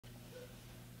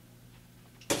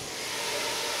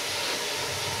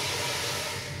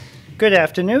Good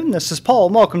afternoon, this is Paul,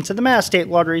 and welcome to the Mass State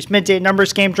Lottery's Midday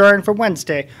Numbers Game Drawing for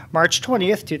Wednesday, March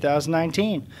 20th,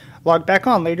 2019. Log back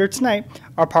on later tonight.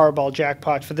 Our Powerball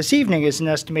jackpot for this evening is an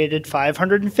estimated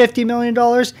 $550 million,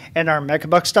 and our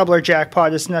Megabucks Doubler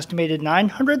jackpot is an estimated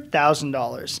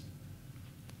 $900,000.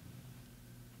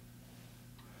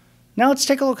 Now let's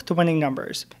take a look at the winning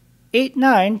numbers.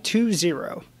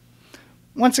 8920.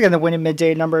 Once again, the winning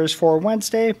midday numbers for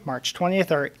Wednesday, March 20th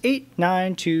are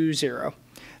 8920.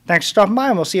 Thanks for stopping by,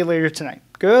 and we'll see you later tonight.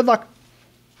 Good luck.